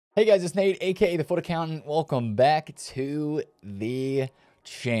Hey guys, it's Nate, aka TheFutAccountant. Welcome back to the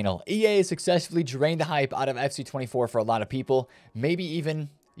channel. EA has successfully drained the hype out of FC24 for a lot of people, maybe even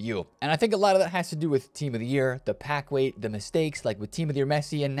you. And I think a lot of that has to do with Team of the Year, the pack weight, the mistakes, like with Team of the Year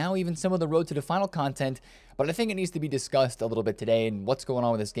Messi, and now even some of the Road to the Final content. But I think it needs to be discussed a little bit today and what's going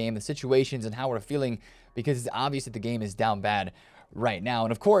on with this game, the situations, and how we're feeling, because it's obvious that the game is down bad right now.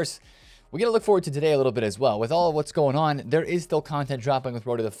 And of course, we got to look forward to today a little bit as well. With all of what's going on, there is still content dropping with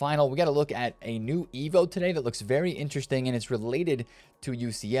Road to the Final. We got to look at a new Evo today that looks very interesting, and it's related to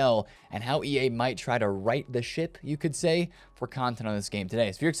UCL and how EA might try to right the ship, you could say, for content on this game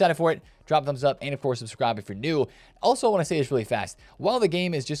today. So if you're excited for it, drop a thumbs up, and of course, subscribe if you're new. Also, I want to say this really fast. While the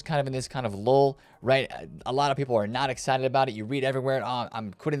game is just kind of in this kind of lull, right? A lot of people are not excited about it. You read everywhere, oh,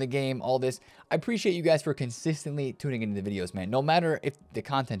 I'm quitting the game, all this. I appreciate you guys for consistently tuning into the videos, man. No matter if the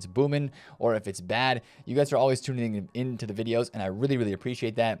content's booming or if it's bad, you guys are always tuning into the videos, and I really, really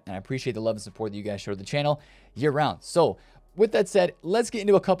appreciate that. And I appreciate the love and support that you guys show to the channel year round. So with that said, let's get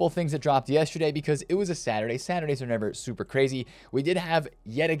into a couple of things that dropped yesterday because it was a Saturday. Saturdays are never super crazy. We did have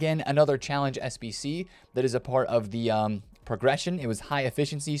yet again another challenge SBC that is a part of the progression. It was high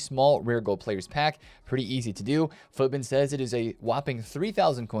efficiency, small rare gold players pack. Pretty easy to do. Footman says it is a whopping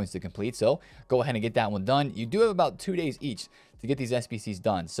 3,000 coins to complete, so go ahead and get that one done. You do have about 2 days each to get these SBCs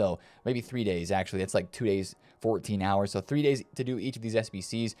done, so maybe 3 days actually. That's like 2 days, 14 hours, so 3 days to do each of these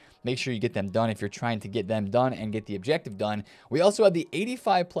SBCs. Make sure you get them done if you're trying to get them done and get the objective done. We also had the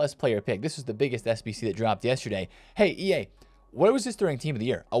 85 plus player pick. This was the biggest SBC that dropped yesterday. Hey EA, what was this during Team of the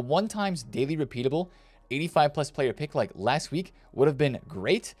Year? A one times daily repeatable 85 plus player pick like last week would have been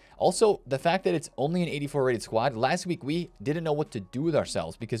great. Also, the fact that it's only an 84 rated squad, last week we didn't know what to do with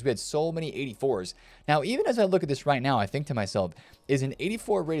ourselves because we had so many 84s. Now, even as I look at this right now, I think to myself, is an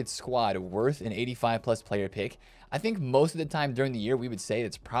 84 rated squad worth an 85 plus player pick? I think most of the time during the year, we would say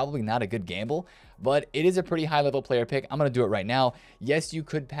it's probably not a good gamble, but it is a pretty high level player pick. I'm going to do it right now. Yes, you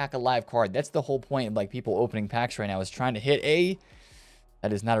could pack a live card. That's the whole point of like people opening packs right now, is trying to hit a...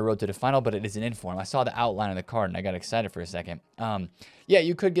 That is not a Road to the Final, but it is an inform. I saw the outline of the card, and I got excited for a second. Yeah,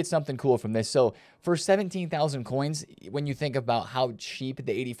 you could get something cool from this. So for 17,000 coins, when you think about how cheap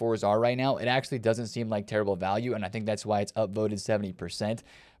the 84s are right now, it actually doesn't seem like terrible value, and I think that's why it's upvoted 70%.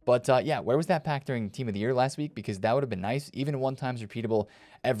 But yeah, where was that pack during Team of the Year last week? Because that would have been nice, even one times repeatable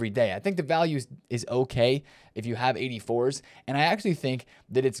every day. I think the value is okay if you have 84s, and I actually think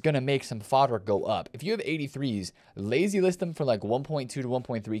that it's going to make some fodder go up. If you have 83s, lazy list them for like 1.2 to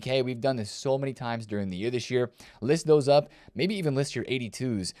 1.3K. We've done this so many times during the year this year. List those up, maybe even list your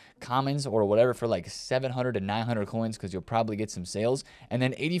 82s, commons or whatever for like 700 to 900 coins because you'll probably get some sales. And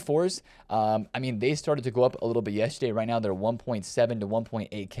then 84s, I mean, they started to go up a little bit yesterday. Right now, they're 1.7 to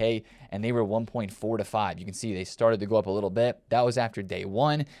 1.8K, and they were 1.4 to 5. You can see they started to go up a little bit. That was after day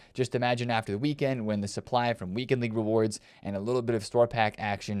one. Just imagine after the weekend when the supply from weekend league rewards and a little bit of store pack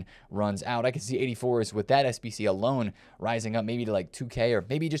action runs out. I can see 84s with that SBC alone rising up maybe to like 2K or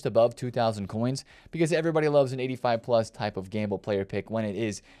maybe just above 2,000 coins because everybody loves an 85 plus type of gamble player pick when it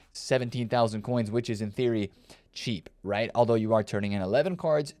is 17,000 coins, which is in theory cheap, right? Although you are turning in 11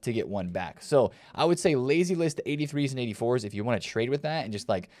 cards to get one back. So I would say lazy list 83s and 84s if you want to trade with that, and just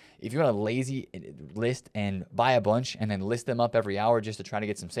like if you want to lazy list and buy a bunch and then list them up every hour just to try to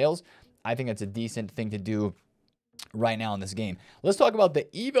get some sales, I think that's a decent thing to do right now in this game. Let's talk about the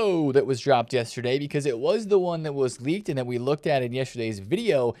Evo that was dropped yesterday because it was the one that was leaked and that we looked at in yesterday's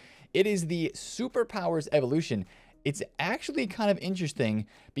video. It is the Superpowers Evolution. It's actually kind of interesting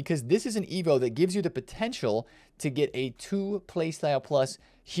because this is an Evo that gives you the potential to get a 2 playstyle plus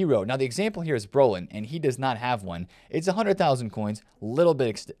hero. Now, the example here is Brolin, and he does not have one. It's 100,000 coins, a little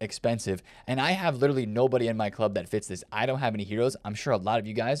bit expensive, and I have literally nobody in my club that fits this. I don't have any heroes. I'm sure a lot of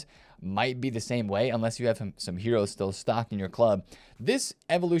you guys might be the same way unless you have some heroes still stocked in your club. This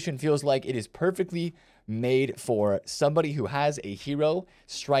evolution feels like it is perfectly made for somebody who has a hero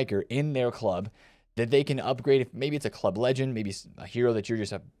striker in their club that they can upgrade. If maybe it's a club legend, maybe a hero that you're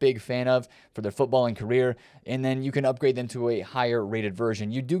just a big fan of for their footballing career, and then you can upgrade them to a higher rated version.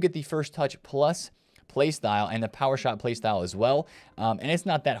 You do get the first touch plus playstyle and the power shot playstyle as well, and it's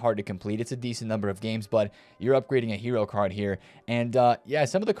not that hard to complete. It's a decent number of games, but you're upgrading a hero card here. And yeah,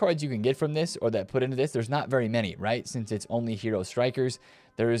 some of the cards you can get from this or that put into this, there's not very many, right? Since it's only hero strikers,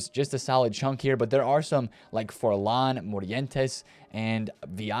 there's just a solid chunk here, but there are some like Forlan, Morientes, and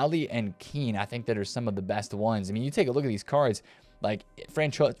Viali and Keane. I think that are some of the best ones. I mean, you take a look at these cards, like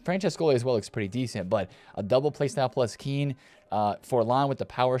Francescoli as well looks pretty decent, but a double playstyle plus Keane, Forlan with the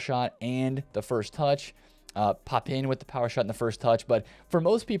power shot and the first touch, pop in with the power shot and the first touch. But for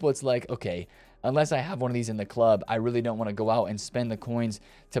most people, it's like, okay, unless I have one of these in the club, I really don't want to go out and spend the coins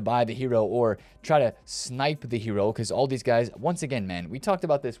to buy the hero or try to snipe the hero, because all these guys, once again, man, we talked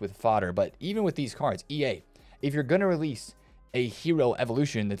about this with fodder, but even with these cards, EA, if you're going to release a hero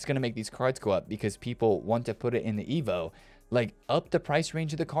evolution that's going to make these cards go up because people want to put it in the Evo, like, up the price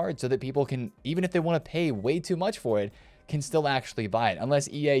range of the card so that people can, even if they want to pay way too much for it, can still actually buy it. Unless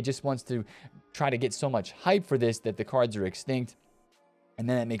EA just wants to try to get so much hype for this that the cards are extinct, and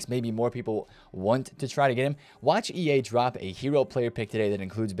then it makes maybe more people want to try to get him. Watch EA drop a hero player pick today that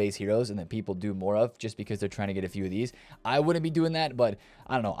includes base heroes and that people do more of just because they're trying to get a few of these. I wouldn't be doing that, but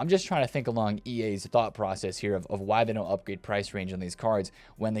I don't know. I'm just trying to think along EA's thought process here of why they don't upgrade price range on these cards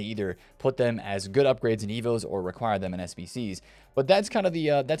when they either put them as good upgrades in Evos or require them in SBCs. But that's kind of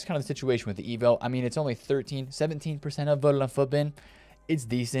the situation with the Evo. I mean, it's only 17% upvoted on Futbin. It's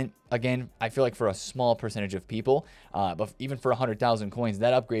decent. Again, I feel like for a small percentage of people, but even for 100,000 coins,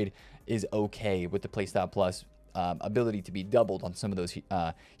 that upgrade is okay with the Playstyle Plus ability to be doubled on some of those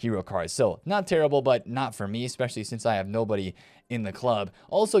hero cards. So not terrible, but not for me, especially since I have nobody in the club.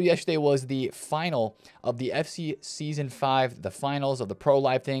 Also, yesterday was the final of the FC Season 5, the finals of the Pro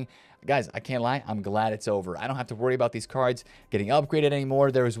Live thing. Guys, I can't lie, I'm glad it's over. I don't have to worry about these cards getting upgraded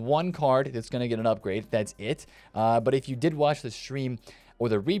anymore. There is one card that's going to get an upgrade. That's it. But if you did watch the stream or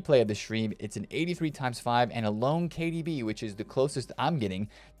the replay of the stream, it's an 83 times 5 and a lone KDB, which is the closest I'm getting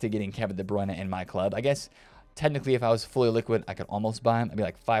to getting Kevin De Bruyne in my club. I guess technically if I was fully liquid, I could almost buy him. I'd be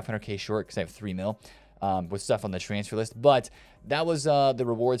like 500k short because I have 3 mil with stuff on the transfer list. But that was the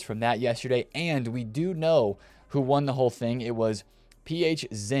rewards from that yesterday. And we do know who won the whole thing. It was PH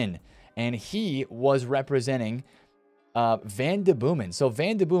Zin, and he was representing Van de Boomen. So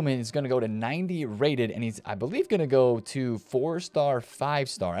Van de Boomen is going to go to 90 rated, and he's, I believe, going to go to 4-star,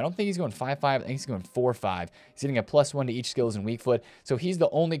 5-star. I don't think he's going 5-5. I think he's going 4-5. He's getting a +1 to each skills and weak foot. So he's the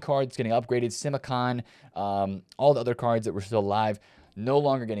only card that's getting upgraded. Simicon, all the other cards that were still live, no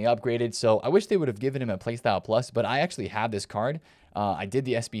longer getting upgraded. So I wish they would have given him a Playstyle Plus, but I actually have this card. I did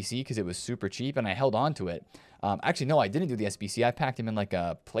the SBC because it was super cheap, and I held on to it. Actually, no, I didn't do the SBC. I packed him in like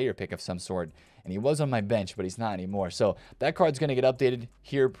a player pick of some sort, and he was on my bench, but he's not anymore. So that card's going to get updated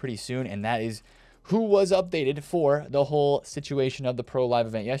here pretty soon, and that is who was updated for the whole situation of the Pro Live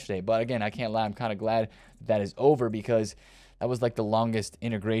event yesterday. But again, I can't lie, I'm kind of glad that is over because that was like the longest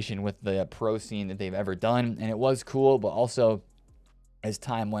integration with the pro scene that they've ever done, and it was cool, but also as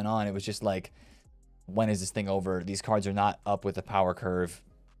time went on, it was just like, when is this thing over? These cards are not up with the power curve.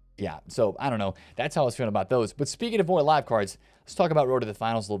 Yeah, so I don't know. That's how I was feeling about those. But speaking of more live cards, let's talk about Road to the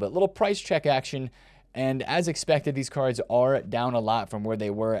Finals a little bit. Little price check action. And as expected, these cards are down a lot from where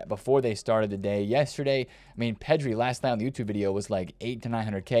they were before they started the day. Yesterday, I mean, Pedri last night on the YouTube video was like 800 to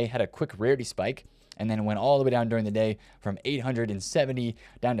 900k, had a quick rarity spike, and then went all the way down during the day from 870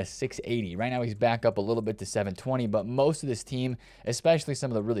 down to 680. Right now, he's back up a little bit to 720, but most of this team, especially some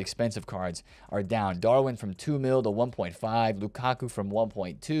of the really expensive cards, are down. Darwin from 2 mil to 1.5, Lukaku from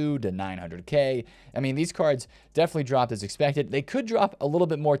 1.2 to 900k. I mean, these cards definitely dropped as expected. They could drop a little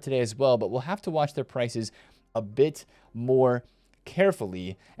bit more today as well, but we'll have to watch their prices a bit more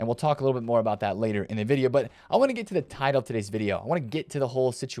carefully, and we'll talk a little bit more about that later in the video. But I want to get to the title of today's video. I want to get to the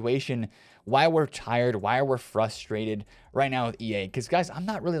whole situation, why we're tired, why we're frustrated right now with EA. Because guys, I'm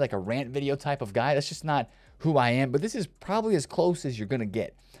not really like a rant video type of guy. That's just not who I am, but this is probably as close as you're gonna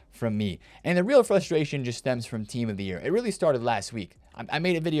get from me. And the real frustration just stems from Team of the Year. It really started last week. I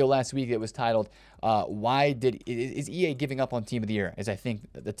made a video last week that was titled, is EA giving up on Team of the Year? Is I think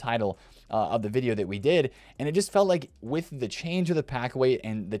the title of the video that we did. And it just felt like with the change of the pack weight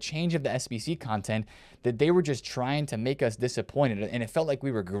and the change of the SBC content, that they were just trying to make us disappointed. And it felt like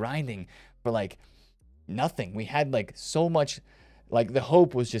we were grinding for like nothing. We had like so much, like the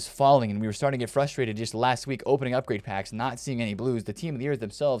hope was just falling, and we were starting to get frustrated just last week opening upgrade packs, not seeing any blues. The Team of the Year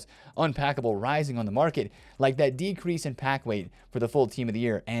themselves, unpackable, rising on the market. Like that decrease in pack weight for the full Team of the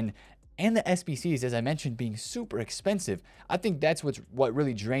Year, and the SBCs, as I mentioned, being super expensive. I think that's what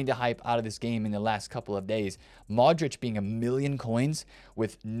really drained the hype out of this game in the last couple of days. Modric being 1 million coins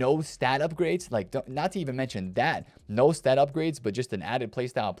with no stat upgrades, like not to even mention that, no stat upgrades, but just an added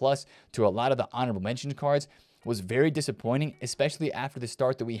playstyle plus to a lot of the honorable mention cards, was very disappointing, especially after the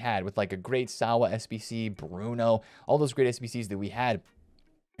start that we had with like a great Sawa SBC, Bruno, all those great SBCs that we had.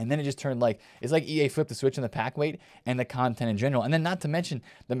 And then it just turned like, it's like EA flipped the switch on the pack weight and the content in general. And then not to mention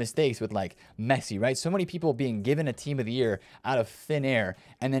the mistakes with like Messi, right? So many people being given a Team of the Year out of thin air.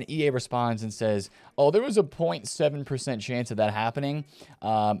 And then EA responds and says, oh, there was a 0.7% chance of that happening.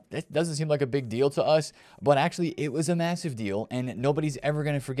 That doesn't seem like a big deal to us, but actually it was a massive deal. And nobody's ever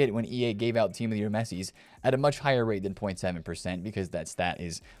going to forget when EA gave out Team of the Year Messis at a much higher rate than 0.7%, because that stat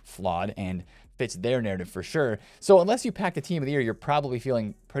is flawed and fits their narrative for sure. So unless you packed the team of the year, you're probably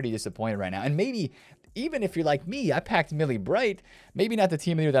feeling pretty disappointed right now. And maybe even if you're like me, I packed Millie Bright, maybe not the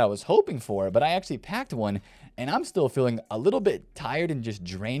team of the year that I was hoping for, but I actually packed one, and I'm still feeling a little bit tired and just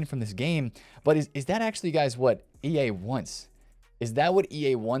drained from this game. But is that actually, guys, what EA wants? Is that what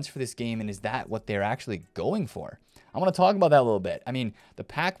EA wants for this game, and is that what they're actually going for? I want to talk about that a little bit. I mean, the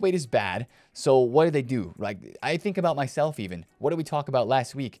pack weight is bad, so what do they do? Like, I think about myself even. What did we talk about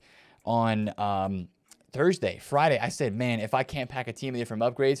last week on Thursday, Friday? I said, man, if I can't pack a team of the year from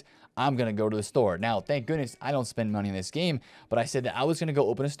upgrades, I'm going to go to the store. Now, thank goodness I don't spend money in this game, but I said that I was going to go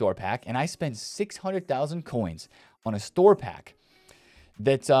open a store pack, and I spent 600,000 coins on a store pack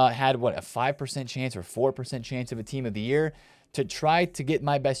that had, what, a 5% chance or 4% chance of a team of the year, to try to get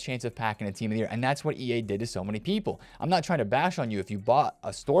my best chance of packing a team of the year. And that's what EA did to so many people. I'm not trying to bash on you if you bought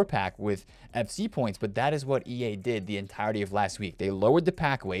a store pack with FC points, but that is what EA did the entirety of last week. They lowered the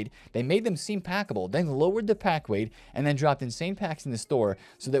pack weight, they made them seem packable, then lowered the pack weight, and then dropped insane packs in the store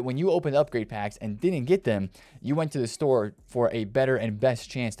so that when you opened upgrade packs and didn't get them, you went to the store for a better and best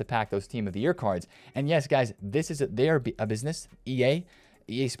chance to pack those team of the year cards. And yes, guys, they are a business.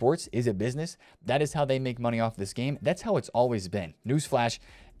 EA Sports is a business. That is how they make money off this game. That's how it's always been. Newsflash,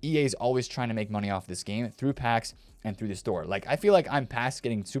 EA is always trying to make money off this game through packs and through the store. Like, I feel like I'm past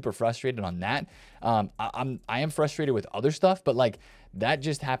getting super frustrated on that. I am frustrated with other stuff, but like, that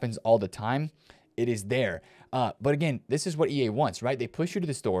just happens all the time. It is there. But again, this is what EA wants, right? They push you to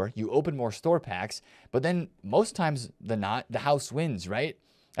the store, you open more store packs, but then most times than not, the house wins, right?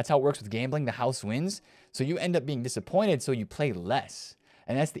 That's how it works with gambling. The house wins. So you end up being disappointed, so you play less.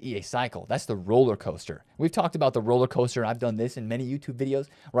 And that's the EA cycle. That's the roller coaster. We've talked about the roller coaster. I've done this in many YouTube videos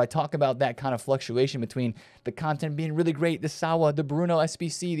where I talk about that kind of fluctuation between the content being really great, the Sawa, the Bruno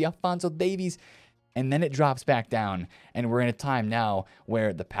SBC, the Alphonso Davies, and then it drops back down. And we're in a time now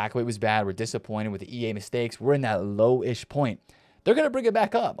where the pack weight was bad. We're disappointed with the EA mistakes. We're in that low-ish point. They're going to bring it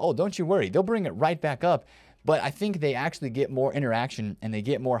back up. Oh, don't you worry. They'll bring it right back up. But I think they actually get more interaction and they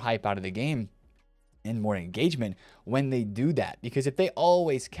get more hype out of the game and more engagement when they do that. Because if they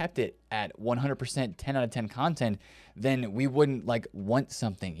always kept it at 100% 10 out of 10 content, then we wouldn't like want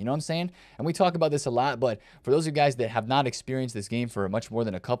something, you know what I'm saying? And we talk about this a lot, but for those of you guys that have not experienced this game for much more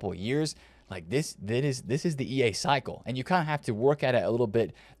than a couple of years, like this is the EA cycle, and you kind of have to work at it a little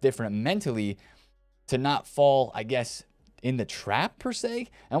bit different mentally to not fall, I guess, in the trap per se. And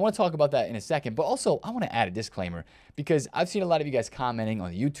I want to talk about that in a second, but also I want to add a disclaimer because I've seen a lot of you guys commenting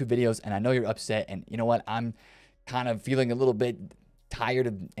on the YouTube videos, and I know you're upset, and you know what, I'm kind of feeling a little bit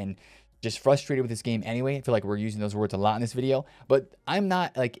tired and just frustrated with this game anyway. I feel like we're using those words a lot in this video, but I'm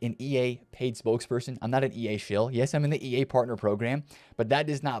not like an EA paid spokesperson. I'm not an EA shill. Yes, I'm in the EA partner program, but that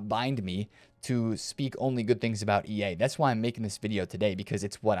does not bind me to speak only good things about EA. That's why I'm making this video today, because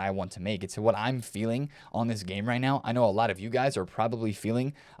it's what I want to make. It's what I'm feeling on this game right now. I know a lot of you guys are probably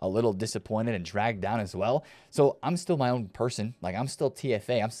feeling a little disappointed and dragged down as well. So I'm still my own person. Like, I'm still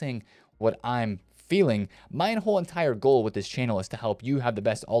TFA. I'm saying what I'm feeling. My whole entire goal with this channel is to help you have the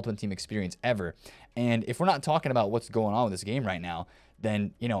best Ultimate Team experience ever. And if we're not talking about what's going on with this game right now,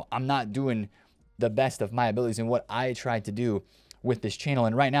 then, you know, I'm not doing the best of my abilities and what I tried to do with this channel.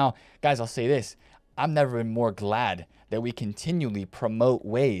 And right now, guys, I'll say this. I've never been more glad that we continually promote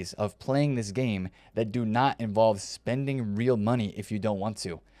ways of playing this game that do not involve spending real money if you don't want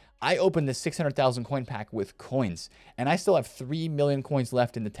to. I opened the 600,000 coin pack with coins, and I still have 3 million coins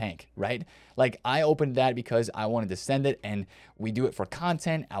left in the tank, right? Like, I opened that because I wanted to send it, and we do it for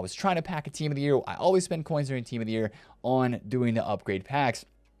content. I was trying to pack a team of the year. I always spend coins during team of the year on doing the upgrade packs.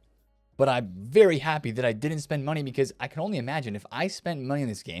 But I'm very happy that I didn't spend money, because I can only imagine if I spent money in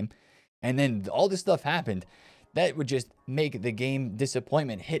this game and then all this stuff happened, that would just make the game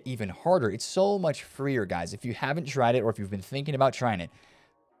disappointment hit even harder. It's so much freer, guys. If you haven't tried it, or if you've been thinking about trying it,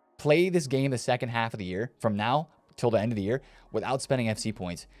 play this game the second half of the year, from now till the end of the year, without spending FC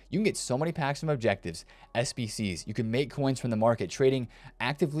points. You can get so many packs from objectives, SBCs. You can make coins from the market, trading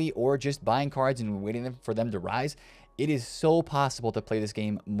actively or just buying cards and waiting for them to rise. It is so possible to play this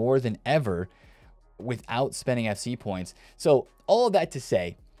game more than ever without spending FC points. So all of that to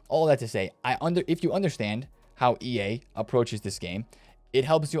say, if you understand how EA approaches this game, it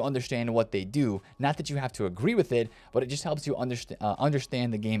helps you understand what they do. Not that you have to agree with it, but it just helps you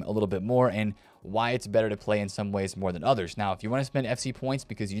understand the game a little bit more and why it's better to play in some ways more than others. Now, if you want to spend FC points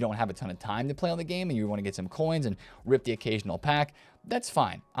because you don't have a ton of time to play on the game and you want to get some coins and rip the occasional pack, that's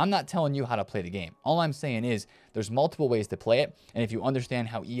fine. I'm not telling you how to play the game. All I'm saying is there's multiple ways to play it, and if you understand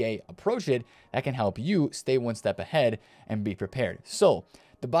how EA approach it, that can help you stay one step ahead and be prepared. So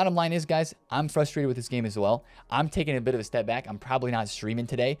the bottom line is, guys, I'm frustrated with this game as well. I'm taking a bit of a step back. I'm probably not streaming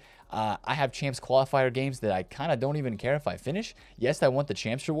today. I have Champs Qualifier games that I kind of don't even care if I finish. Yes, I want the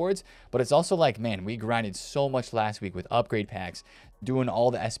Champs rewards, but it's also like, man, we grinded so much last week with upgrade packs, doing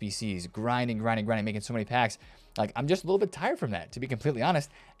all the SBCs, grinding, making so many packs. Like, I'm just a little bit tired from that, to be completely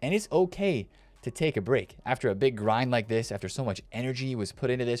honest, and it's okay to take a break after a big grind like this, after so much energy was put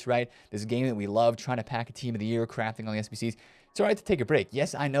into this, right? This game that we love, trying to pack a team of the year, crafting all the SBCs. It's all right to take a break.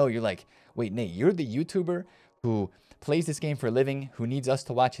 Yes, I know you're like, wait, Nate, you're the YouTuber who plays this game for a living, who needs us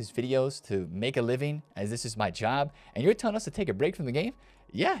to watch his videos to make a living, as this is my job, and you're telling us to take a break from the game?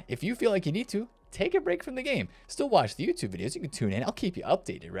 Yeah, if you feel like you need to, take a break from the game. Still watch the YouTube videos. You can tune in. I'll keep you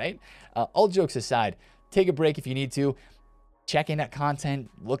updated, right? All jokes aside, take a break if you need to. Check in that content,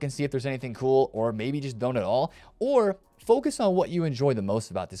 look and see if there's anything cool, or maybe just don't at all, or focus on what you enjoy the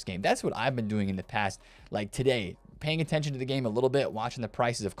most about this game. That's what I've been doing in the past, like today, paying attention to the game a little bit, watching the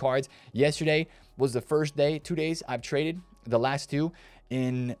prices of cards. Yesterday was the first day, 2 days I've traded, the last two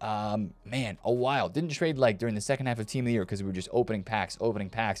in, man, a while. Didn't trade like during the second half of Team of the Year because we were just opening packs.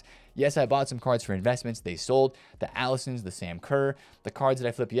 Yes, I bought some cards for investments. They sold. The Allisons, the Sam Kerr, the cards that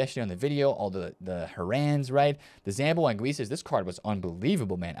I flipped yesterday on the video, all the Harans, right? The Zambo Anguisas, this card was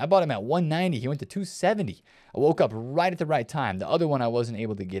unbelievable, man. I bought him at 190. He went to 270. I woke up right at the right time. The other one I wasn't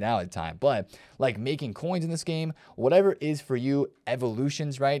able to get out at time. But like making coins in this game, whatever is for you,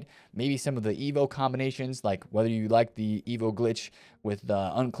 evolutions, right? Maybe some of the Evo combinations, like whether you like the Evo glitch with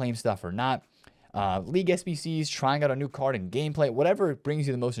the unclaimed stuff or not. League SBCs, trying out a new card and gameplay, whatever brings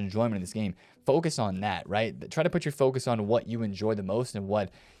you the most enjoyment in this game, focus on that, right? Try to put your focus on what you enjoy the most and what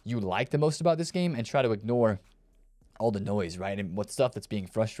you like the most about this game, and try to ignore all the noise, right? And what stuff that's being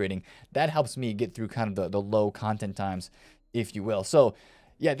frustrating. That helps me get through kind of the low content times, if you will. So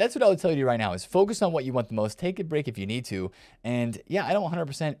yeah, that's what I would tell you right now, is focus on what you want the most. Take a break if you need to. And yeah, I don't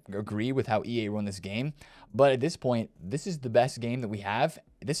 100% agree with how EA run this game, but at this point, this is the best game that we have.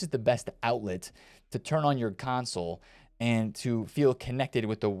 This is the best outlet to turn on your console and to feel connected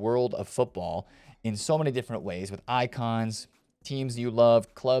with the world of football in so many different ways, with icons, teams you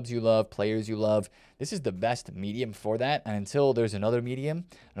love, clubs you love, players you love. This is the best medium for that. And until there's another medium,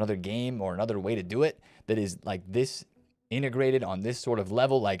 another game, or another way to do it that is like this integrated on this sort of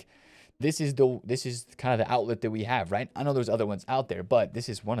level, like this is kind of the outlet that we have, right? I know there's other ones out there, but this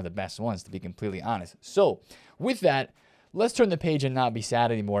is one of the best ones, to be completely honest. So with that, let's turn the page and not be sad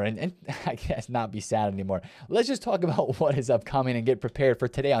anymore, and I guess not be sad anymore. Let's just talk about what is upcoming and get prepared for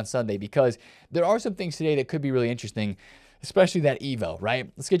today on Sunday, because there are some things today that could be really interesting, especially that Evo, right?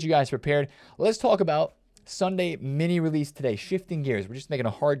 Let's get you guys prepared. Let's talk about Sunday mini release today, shifting gears. We're just making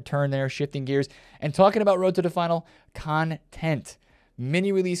a hard turn there, shifting gears, and talking about Road to the Final content.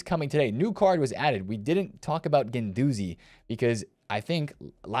 Mini release coming today. New card was added. We didn't talk about Guendouzi because I think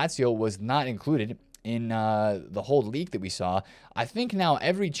Lazio was not included in the whole league that we saw. I think now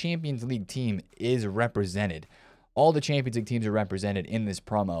every Champions League team is represented. All the Champions League teams are represented in this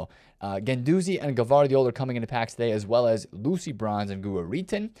promo. Guendouzi and Gavardiol are coming into packs today, as well as Lucy Bronze and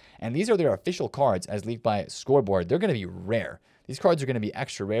Guru-Ritin. And these are their official cards as leaked by Scoreboard. They're going to be rare. These cards are going to be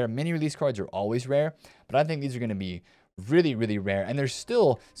extra rare. Mini release cards are always rare, but I think these are going to be really, really rare. And there's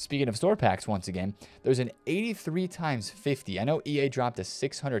still, speaking of store packs once again, there's an 83 times 50. I know EA dropped a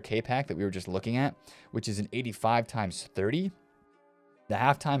 600K pack that we were just looking at, which is an 85 times 30, the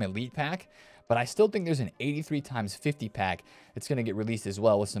halftime elite pack. But I still think there's an 83 times 50 pack that's going to get released as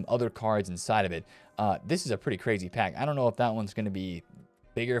well with some other cards inside of it. This is a pretty crazy pack. I don't know if that one's going to be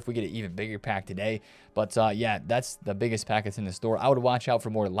bigger, if we get an even bigger pack today. But yeah, that's the biggest pack that's in the store. I would watch out for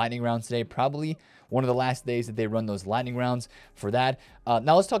more lightning rounds today. Probably one of the last days that they run those lightning rounds for that.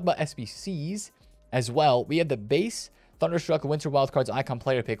 Now let's talk about SBCs as well. We have the base Thunderstruck Winter Wildcards Icon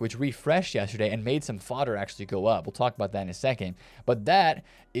Player Pick, which refreshed yesterday and made some fodder actually go up. We'll talk about that in a second. But that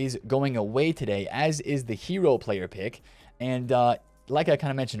is going away today, as is the Hero Player Pick. And like I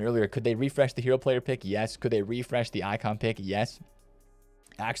kind of mentioned earlier, could they refresh the Hero Player Pick? Yes. Could they refresh the Icon Pick? Yes.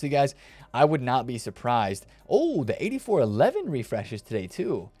 Actually, guys, I would not be surprised. Oh, the 8411 refreshes today,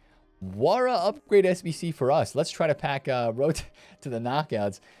 too. Wara upgrade SBC for us. Let's try to pack Road to the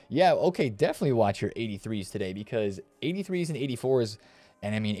Knockouts. Yeah, okay, definitely watch your 83s today, because 83s and 84s,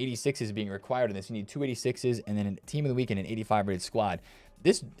 and I mean 86s being required in this. You need two 86s and then a Team of the Week and an 85 rated squad.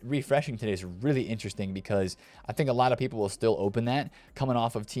 This refreshing today is really interesting because I think a lot of people will still open that coming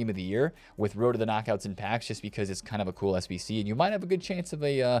off of Team of the Year with Road to the Knockouts and packs, just because it's kind of a cool SBC, and you might have a good chance of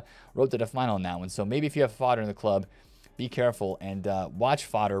a Road to the Final on that one. So maybe if you have fodder in the club, be careful and watch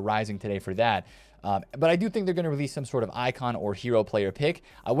fodder rising today for that. But I do think they're going to release some sort of icon or hero player pick.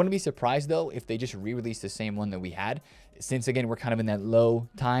 I wouldn't be surprised, though, if they just re-release the same one that we had, since, again, we're kind of in that low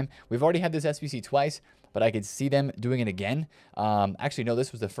time. We've already had this SBC twice, but I could see them doing it again. Actually, no,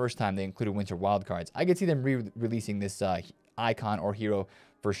 this was the first time they included winter wildcards. I could see them re-releasing this icon or hero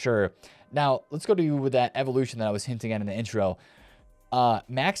for sure. Now, let's go to with that evolution that I was hinting at in the intro.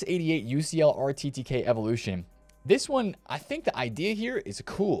 Max 88 UCL RTTK evolution. This one, I think the idea here is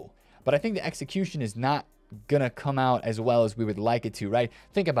cool, but I think the execution is not gonna come out as well as we would like it to, right?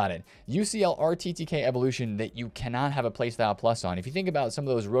 Think about it. UCL RTTK evolution that you cannot have a playstyle plus on. If you think about some of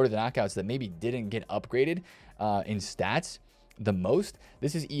those Road to the Knockouts that maybe didn't get upgraded in stats the most,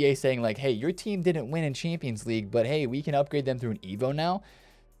 this is EA saying like, hey, your team didn't win in Champions League, but hey, we can upgrade them through an Evo now.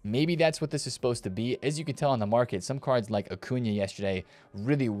 Maybe that's what this is supposed to be. As you can tell on the market, some cards like Acuna yesterday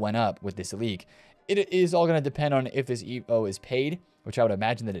really went up with this leak. It is all going to depend on if this Evo is paid, which I would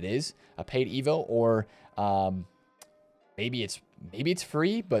imagine that it is a paid Evo, or maybe it's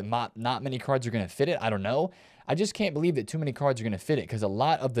free, but not many cards are going to fit it. I don't know. I just can't believe that too many cards are going to fit it, because a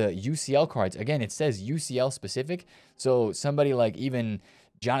lot of the UCL cards, again, it says UCL specific. So somebody like even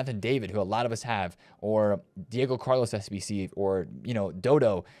Jonathan David, who a lot of us have, or Diego Carlos SBC, or, you know,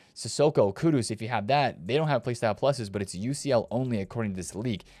 Dodo, Sissoko, Kudus, if you have that, they don't have playstyle pluses, but it's UCL only according to this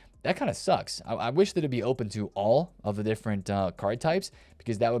leak. That kind of sucks. I wish that it'd be open to all of the different card types,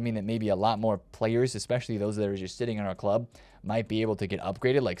 because that would mean that maybe a lot more players, especially those that are just sitting in our club, might be able to get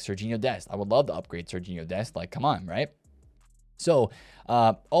upgraded, like Serginho Dest. I would love to upgrade Serginho Dest. Like, come on, right? So,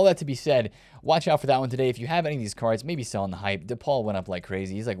 all that to be said, watch out for that one today. If you have any of these cards, maybe sell on the hype. DePaul went up like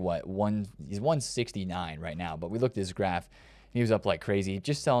crazy. He's like, what, he's 169 right now. But we looked at his graph. He was up like crazy.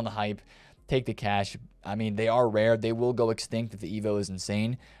 Just sell on the hype. Take the cash. I mean, they are rare. They will go extinct if the Evo is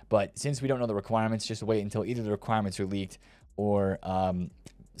insane. But since we don't know the requirements, just wait until either the requirements are leaked or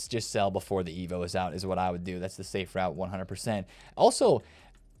just sell before the Evo is out is what I would do. That's the safe route 100%. Also,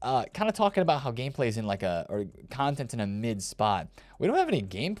 kind of talking about how gameplay is in like or content in a mid spot. We don't have any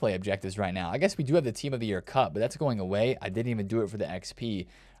gameplay objectives right now. I guess we do have the Team of the Year Cup, but that's going away. I didn't even do it for the XP.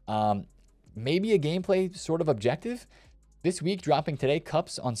 Maybe a gameplay sort of objective. This week, dropping today,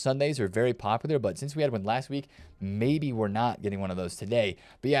 cups on Sundays are very popular, but since we had one last week, maybe we're not getting one of those today.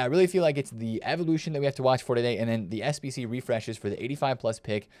 But yeah, I really feel like it's the evolution that we have to watch for today, and then the SBC refreshes for the 85 plus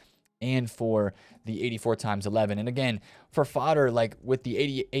pick and for the 84 times 11. And again, for fodder, like with the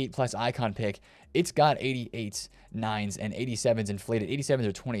 88 plus icon pick, it's got 88s, 9s, and 87s inflated. 87s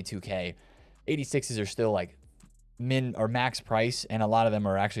are 22K. 86s are still like min or max price, and a lot of them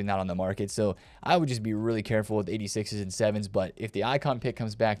are actually not on the market. So I would just be really careful with 86s and 7s. But if the icon pick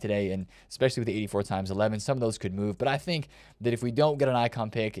comes back today, and especially with the 84 times 11, some of those could move. But I think that if we don't get an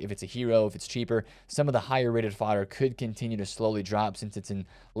icon pick, if it's a hero, if it's cheaper, some of the higher rated fodder could continue to slowly drop, since it's in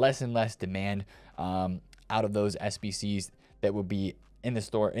less and less demand out of those SBCs that would be in the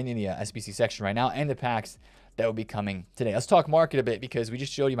store, in the SBC section right now, and the packs that will be coming today. Let's talk market a bit, because we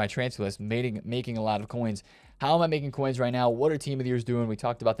just showed you my transfer list, making a lot of coins. How am I making coins right now? What are Team of the Years doing? We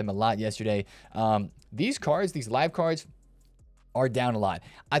talked about them a lot yesterday. These cards, these live cards, are down a lot.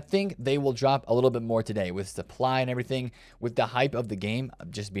 I think they will drop a little bit more today with supply and everything, with the hype of the game,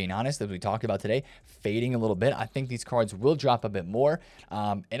 just being honest, as we talked about today, fading a little bit. I think these cards will drop a bit more.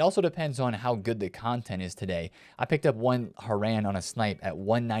 It also depends on how good the content is today. I picked up one Haran on a snipe at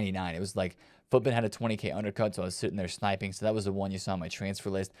 199. It was like Footman had a 20K undercut, so I was sitting there sniping. So that was the one you saw on my transfer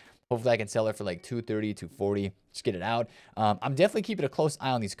list. Hopefully I can sell it for like 230, 240, just get it out. I'm definitely keeping a close eye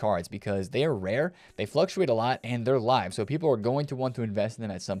on these cards, because they are rare, they fluctuate a lot, and they're live. So people are going to want to invest in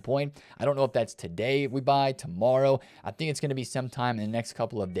them at some point. I don't know if that's today we buy, tomorrow. I think it's going to be sometime in the next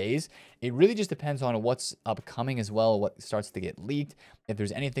couple of days. It really just depends on what's upcoming as well, what starts to get leaked, if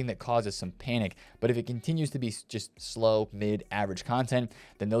there's anything that causes some panic. But if it continues to be just slow, mid, average content,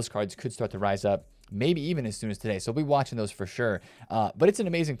 then those cards could start to rise up, maybe even as soon as today. So we'll be watching those for sure. But it's an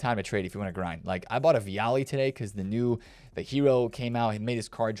amazing time to trade if you want to grind. Like, I bought a Viali today because the hero came out. He made his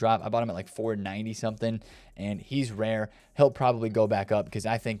card drop. I bought him at like 490 something, and he's rare. He'll probably go back up, because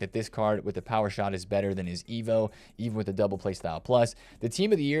I think that this card with the power shot is better than his Evo, even with the double play style plus. The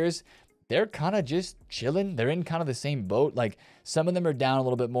Team of the Years, they're kind of just chilling. They're in kind of the same boat. Like, some of them are down a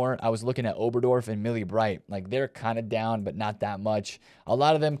little bit more. I was looking at Oberdorf and Millie Bright. Like, they're kind of down, but not that much. A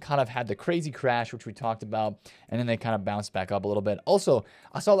lot of them kind of had the crazy crash, which we talked about, and then they kind of bounced back up a little bit. Also,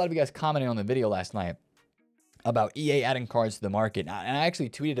 I saw a lot of you guys commenting on the video last night about EA adding cards to the market. And I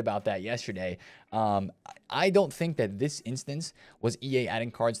actually tweeted about that yesterday. I don't think that this instance was EA adding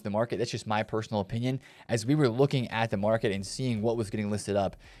cards to the market. That's just my personal opinion. As we were looking at the market and seeing what was getting listed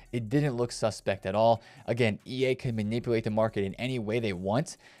up, it didn't look suspect at all. Again, EA can manipulate the market in any way they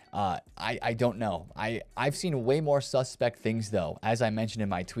want. I don't know. I've seen way more suspect things, though, as I mentioned in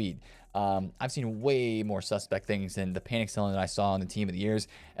my tweet. I've seen way more suspect things than the panic selling that I saw on the Team of the Years.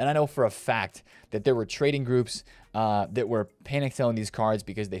 And I know for a fact that there were trading groups that were panic selling these cards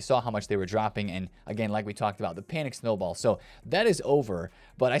because they saw how much they were dropping. And again, like we talked about, the panic snowball. So that is over.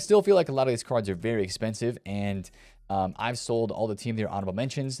 But I still feel like a lot of these cards are very expensive. And I've sold all the Team of the Year honorable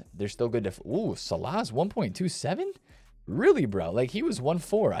mentions. They're still good to... Ooh, Salah's 1.27? Really, bro? Like, he was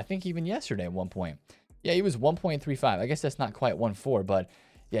 1.4. I think even yesterday at one point. Yeah, he was 1.35. I guess that's not quite 1.4, but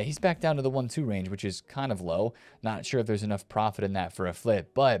yeah, he's back down to the 1.2 range, which is kind of low. Not sure if there's enough profit in that for a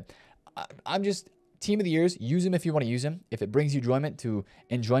flip, but I'm just... Team of the Years, use them if you want to use them. If it brings you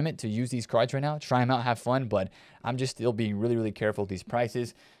enjoyment to use these cards right now, try them out, have fun, but I'm just still being really, really careful with these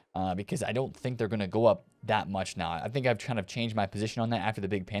prices. Because I don't think they're going to go up that much now. I think I've kind of changed my position on that after the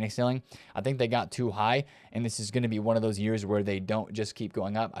big panic selling. I think they got too high, and this is going to be one of those years where they don't just keep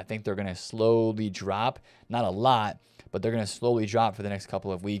going up. I think they're going to slowly drop, not a lot, but they're going to slowly drop for the next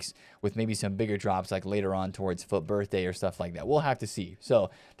couple of weeks with maybe some bigger drops like later on towards Foot Birthday or stuff like that. We'll have to see. So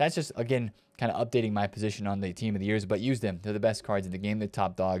that's just, again, kind of updating my position on the Team of the Years, but use them. They're the best cards in the game, the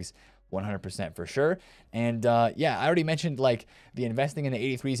top dogs. 100% for sure. And yeah, I already mentioned like the investing in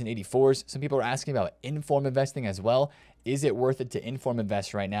the 83s and 84s. Some people are asking about inform investing as well. Is it worth it to inform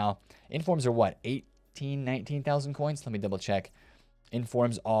invest right now? Informs are what, 19,000 coins? Let me double check.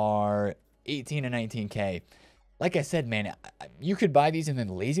 Informs are 18 and 19K. Like I said, man, you could buy these and then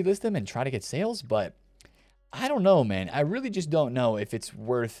lazy list them and try to get sales, but I don't know, man. I really just don't know if it's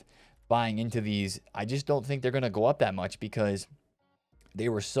worth buying into these. I just don't think they're going to go up that much because they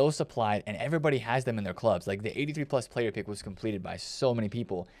were so supplied and everybody has them in their clubs. Like the 83 plus player pick was completed by so many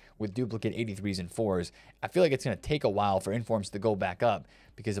people with duplicate 83s and 4s. I feel like it's going to take a while for informs to go back up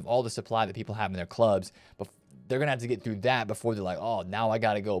because of all the supply that people have in their clubs. But they're going to have to get through that before they're like, oh, now I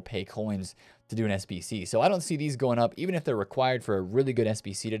got to go pay coins to do an SBC. So I don't see these going up, even if they're required for a really good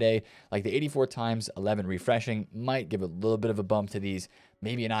SBC today. Like the 84 times 11 refreshing might give a little bit of a bump to these.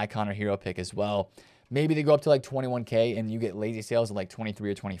 Maybe an icon or hero pick as well. Maybe they go up to like 21K and you get lazy sales at like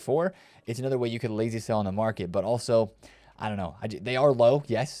 23 or 24. It's another way you could lazy sell on the market. But also, I don't know. They are low.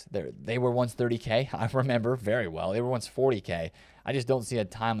 Yes, they were once 30K. I remember very well. They were once 40K. I just don't see a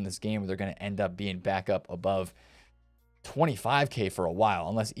time in this game where they're going to end up being back up above 25K for a while,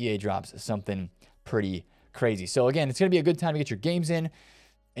 unless EA drops something pretty crazy. So again, it's going to be a good time to get your games in.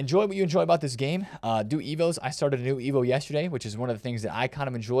 Enjoy what you enjoy about this game. Do Evos. I started a new Evo yesterday, which is one of the things that I kind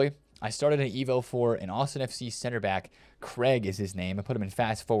of enjoy. I started an Evo for an Austin FC center back. Craig is his name. I put him in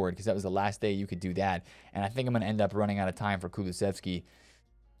fast forward because that was the last day you could do that. And I think I'm going to end up running out of time for Kulusevski.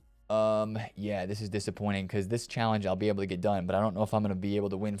 Yeah, this is disappointing because this challenge I'll be able to get done, but I don't know if I'm going to be able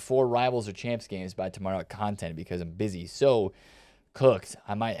to win 4 Rivals or Champs games by tomorrow at content because I'm busy. So, cooked.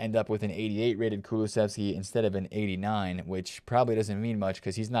 I might end up with an 88 rated Kulusevski instead of an 89, which probably doesn't mean much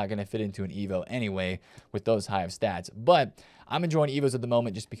because he's not going to fit into an Evo anyway with those high of stats. But I'm enjoying Evos at the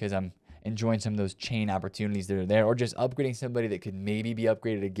moment just because I'm enjoying some of those chain opportunities that are there, or just upgrading somebody that could maybe be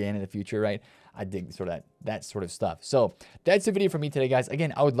upgraded again in the future, right? I dig sort of that sort of stuff. So that's the video for me today, guys.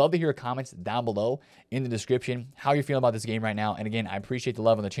 Again, I would love to hear comments down below in the description, how you're feeling about this game right now. And again, I appreciate the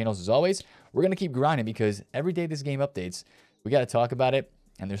love on the channels as always. We're going to keep grinding because every day this game updates, we got to talk about it,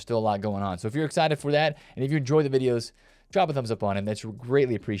 and there's still a lot going on. So if you're excited for that, and if you enjoy the videos, drop a thumbs up on it. That's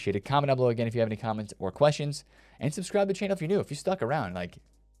greatly appreciated. Comment down below again if you have any comments or questions, and subscribe to the channel if you're new. If you stuck around, like,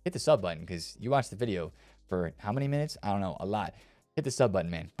 hit the sub button because you watched the video for how many minutes? I don't know, a lot. Hit the sub button,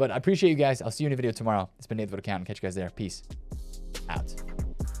 man. But I appreciate you guys. I'll see you in a video tomorrow. It's been TheFutAccountant. Catch you guys there. Peace out.